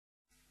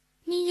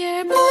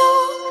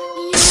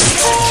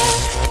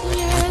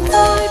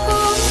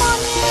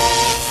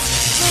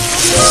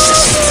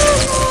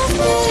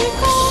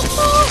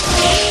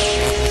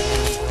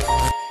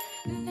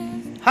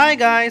Hi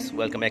guys,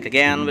 welcome back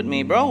again with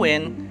me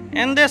Browin.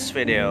 In this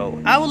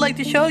video, I would like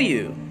to show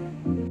you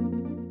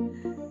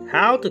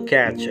how to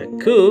catch a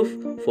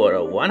Quve for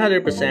a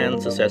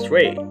 100% success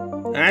rate.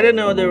 I don't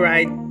know the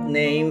right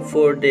name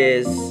for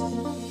this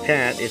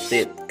pet, is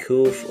it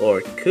Quve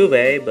or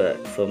Quve,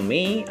 but for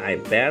me, I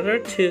better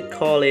to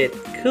call it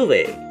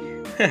Quve.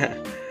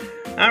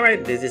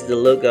 Alright, this is the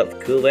look of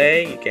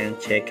Quve. You can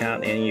check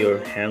out in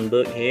your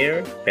handbook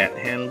here, pet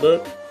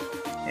handbook.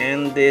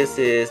 And this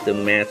is the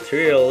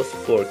materials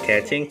for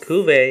catching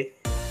Quve.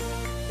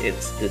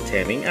 It's the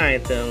taming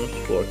items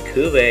for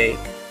Quve.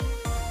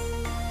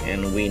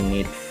 And we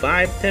need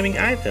 5 taming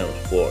items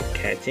for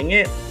catching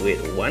it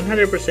with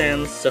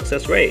 100%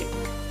 success rate.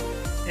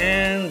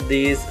 And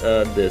these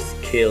are the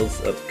skills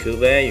of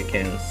Quve. You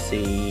can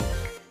see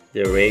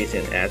the race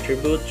and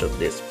attributes of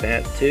this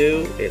pet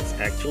too. It's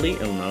actually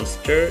a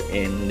monster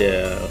in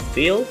the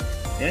field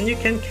and you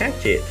can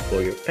catch it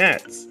for your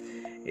pets.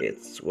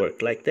 It's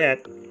worked like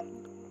that.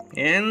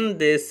 And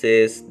this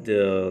is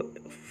the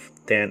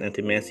 10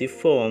 intimacy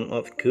form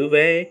of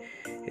Quve.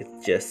 It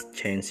just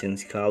changed in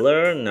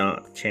color,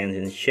 not changed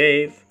in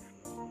shape.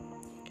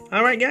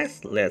 Alright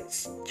guys,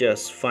 let's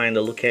just find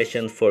the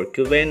location for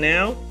Quve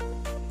now.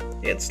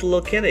 It's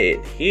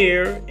located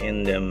here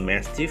in the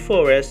Misty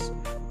Forest,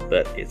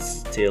 but it's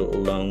still a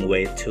long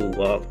way to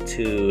walk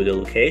to the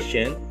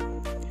location.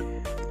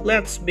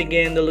 Let's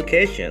begin the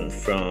location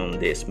from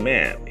this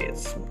map.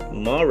 It's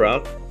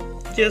Ragnarok.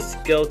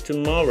 Just go to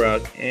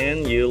Ragnarok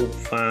and you'll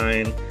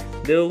find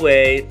the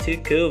way to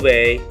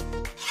Quve.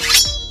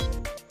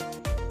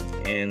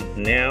 And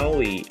now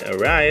we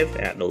arrive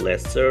at the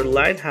lesser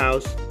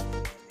lighthouse,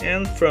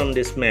 and from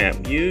this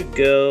map you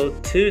go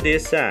to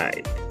this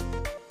side,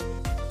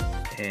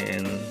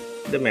 and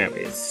the map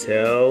is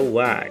so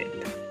wide.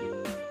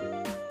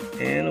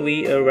 And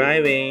we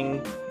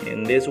arriving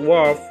in this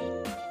wharf.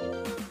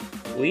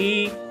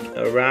 We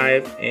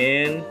arrive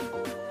in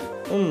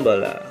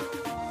Umbala.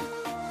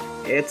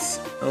 It's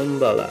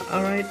Umbala.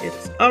 Alright,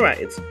 it's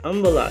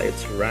Umbala.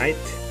 It's right.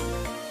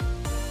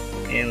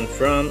 And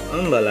from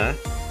Umbala,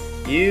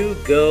 you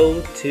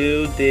go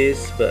to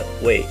this. But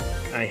wait,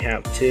 I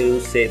have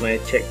to set my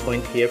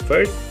checkpoint here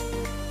first.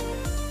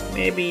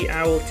 Maybe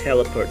I will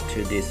teleport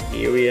to this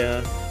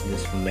area,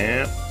 this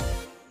map.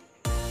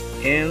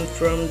 And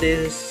from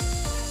this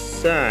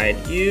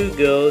side, you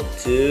go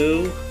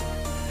to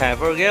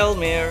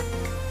Havergelmere.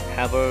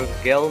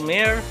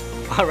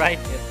 Alright,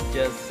 let's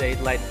just say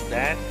it like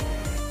that.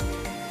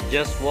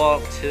 Just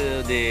walk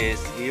to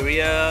this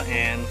area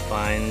and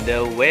find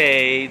the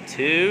way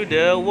to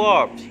the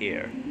warp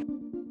here.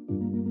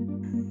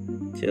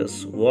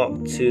 Just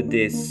walk to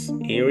this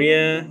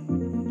area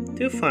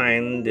to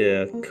find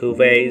the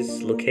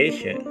Quve's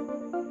location.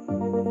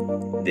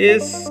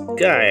 This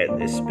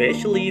guide is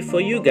especially for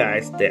you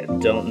guys that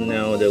don't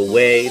know the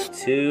way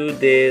to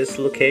this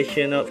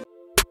location of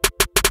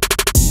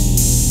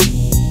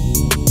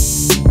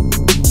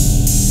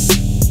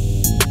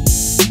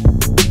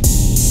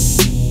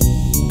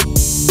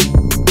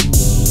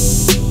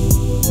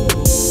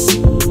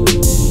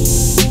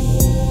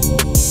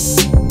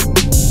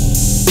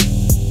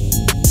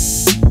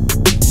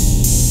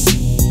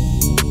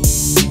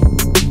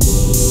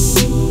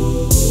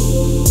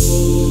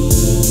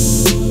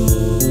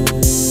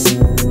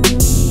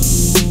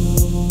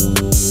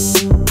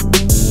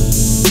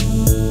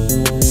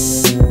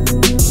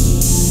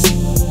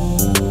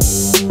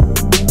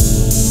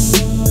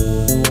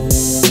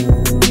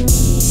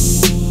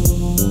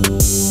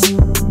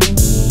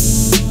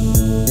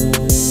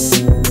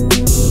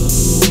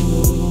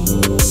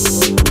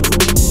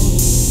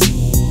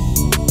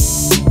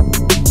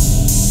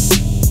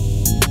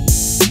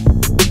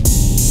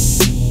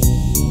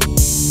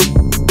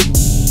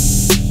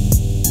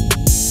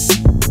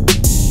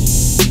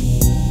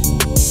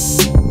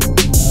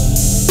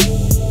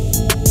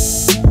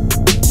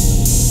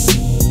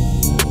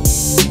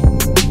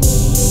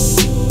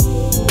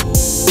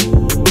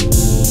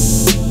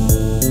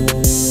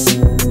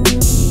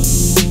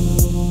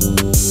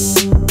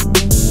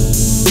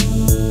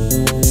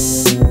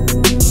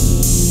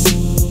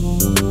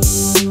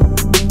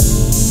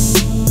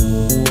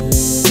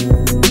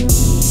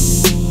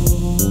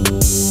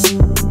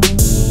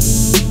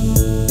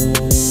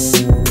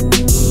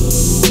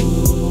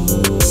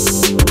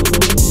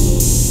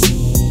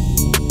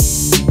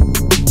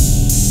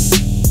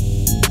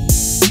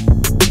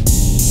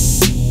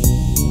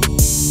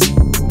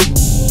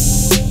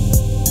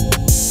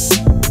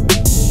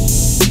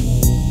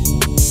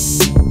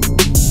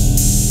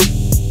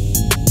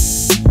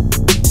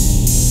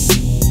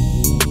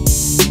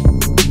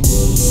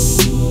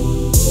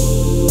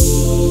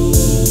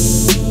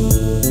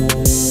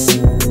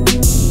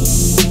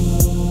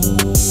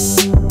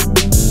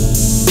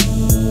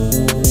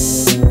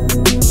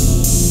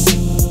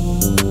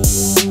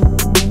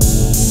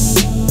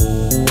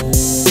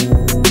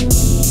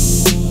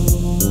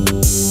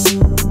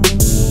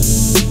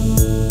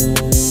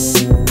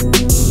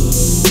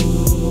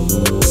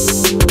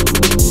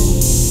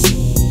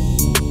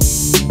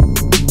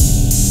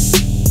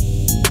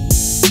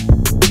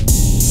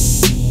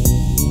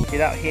check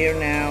it out here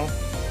now.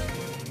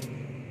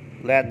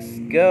 Let's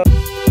go.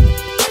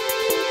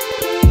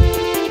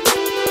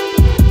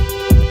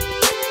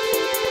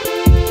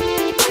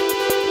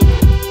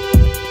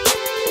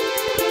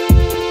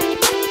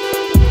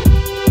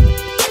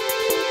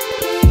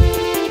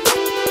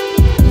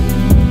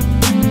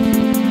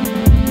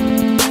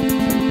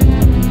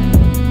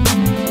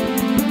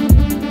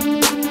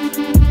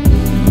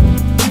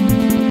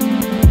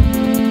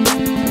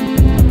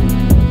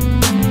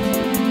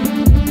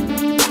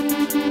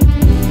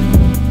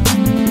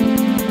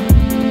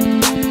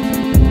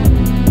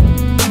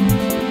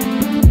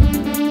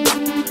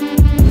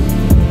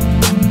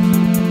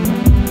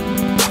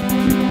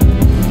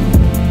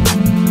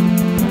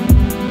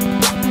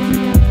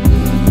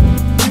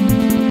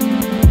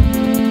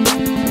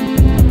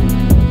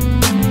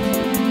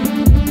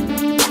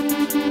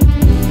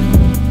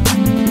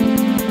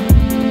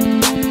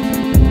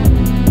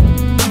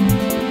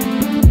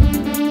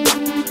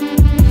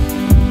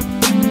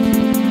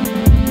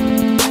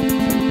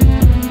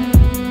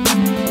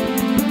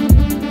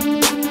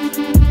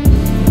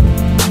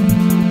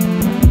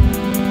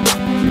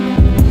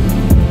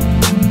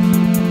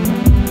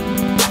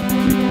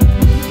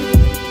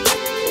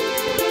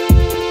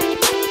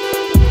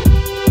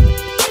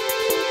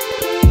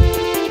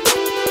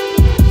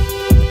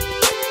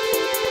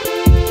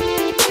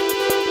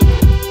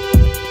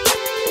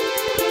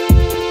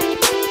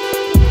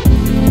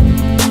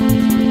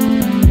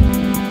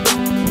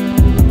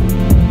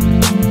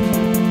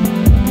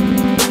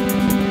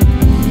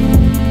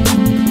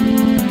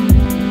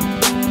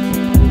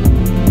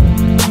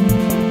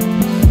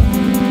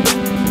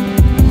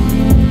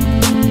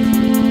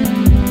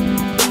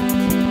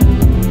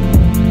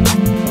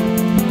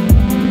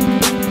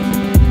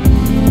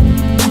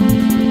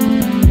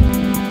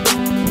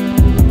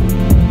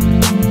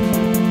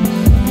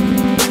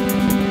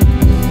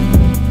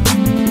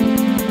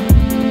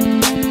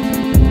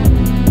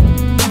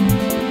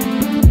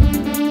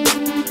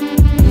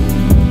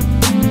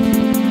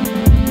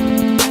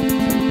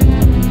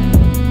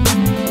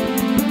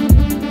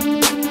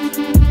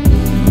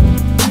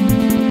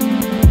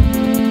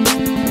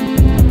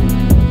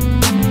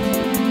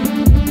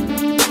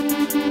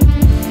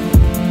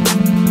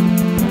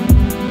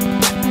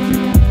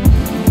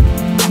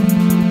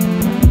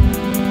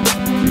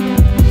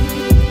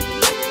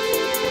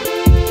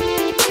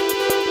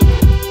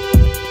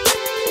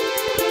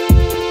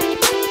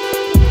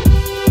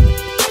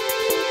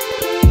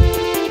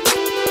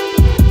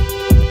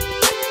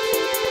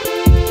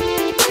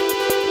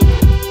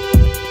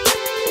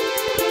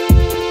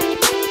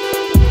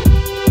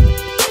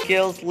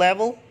 Skills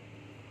level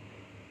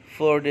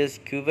for this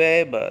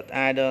Quve, but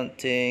I don't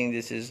think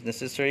this is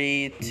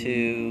necessary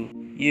to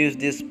use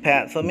this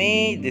pad for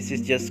me. This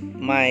is just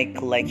my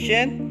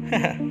collection.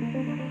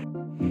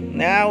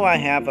 Now I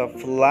have a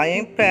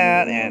flying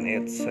pad and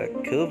it's a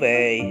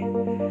Quve.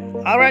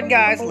 Alright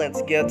guys,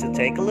 let's go to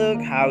take a look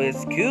how is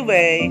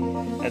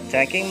Quve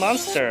attacking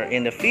monster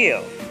in the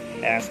field.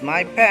 As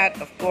my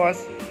pet, of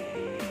course.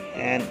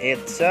 And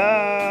it's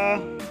a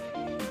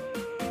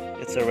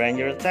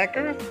ranger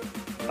attacker.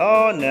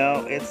 Oh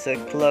no, it's a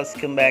close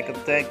combat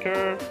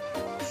attacker,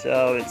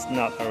 so it's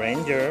not a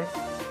ranger.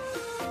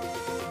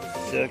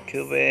 So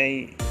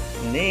Quve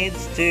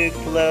needs to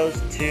close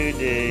to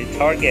the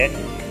target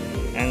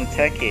and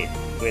attack it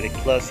with a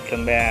close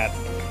combat.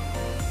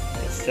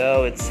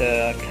 So it's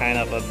a kind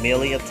of a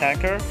melee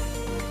attacker.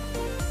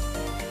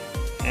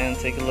 And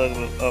take a look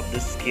of the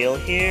skill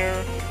here.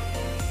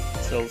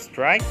 Soul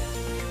Strike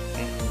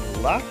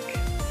and Luck.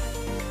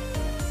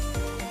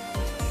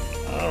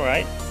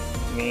 Alright.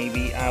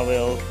 Maybe I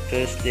will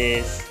push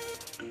this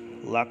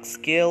luck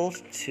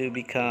skills to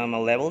become a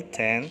level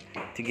 10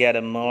 to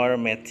get more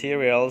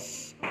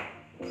materials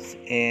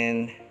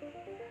in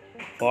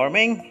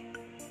farming.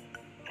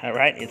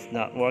 Alright, it's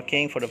not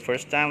working for the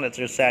first time. Let's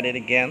reset it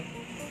again.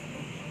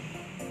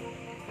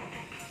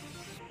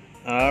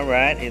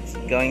 Alright, it's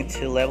going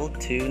to level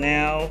 2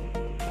 now.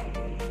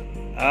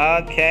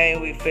 Okay,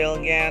 we fail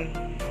again.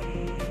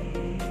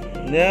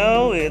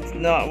 No, it's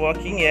not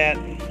working yet.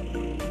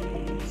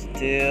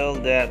 Still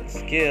that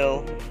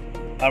skill.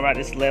 Alright,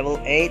 it's level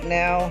 8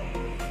 now.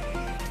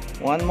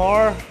 One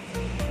more.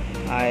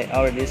 I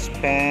already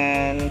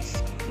spent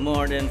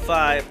more than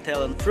 5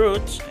 talent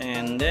fruits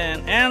and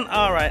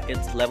alright,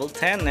 it's level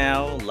 10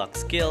 now. Luck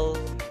skill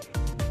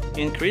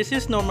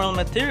increases normal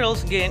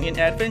materials gained in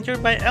adventure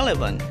by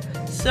 11.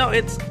 So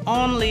it's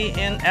only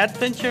in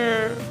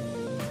adventure.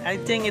 I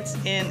think it's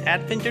in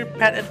adventure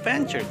pet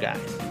adventure, guys.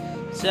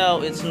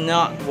 So it's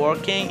not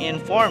working in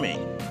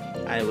farming.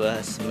 I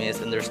was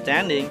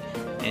misunderstanding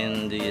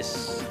in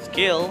this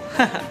skill.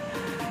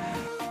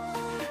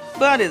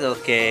 But it's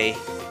okay.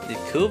 The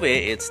Quve,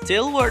 it's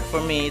still worth for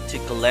me to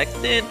collect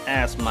it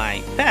as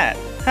my pet.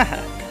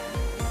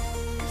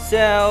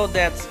 So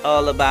that's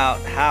all about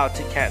how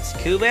to catch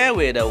Quve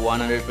with a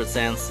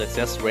 100%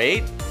 success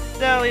rate.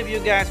 So if you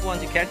guys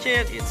want to catch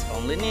it, it's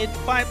only need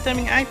 5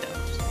 taming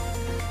items.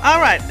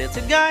 Alright, that's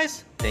it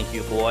guys. Thank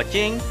you for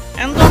watching,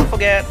 and don't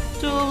forget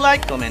to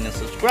like, comment, and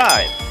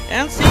subscribe.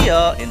 And see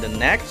ya in the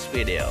next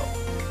video.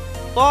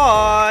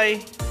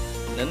 Bye!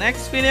 In the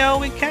next video,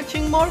 we're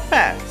catching more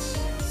pets.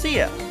 See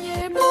ya!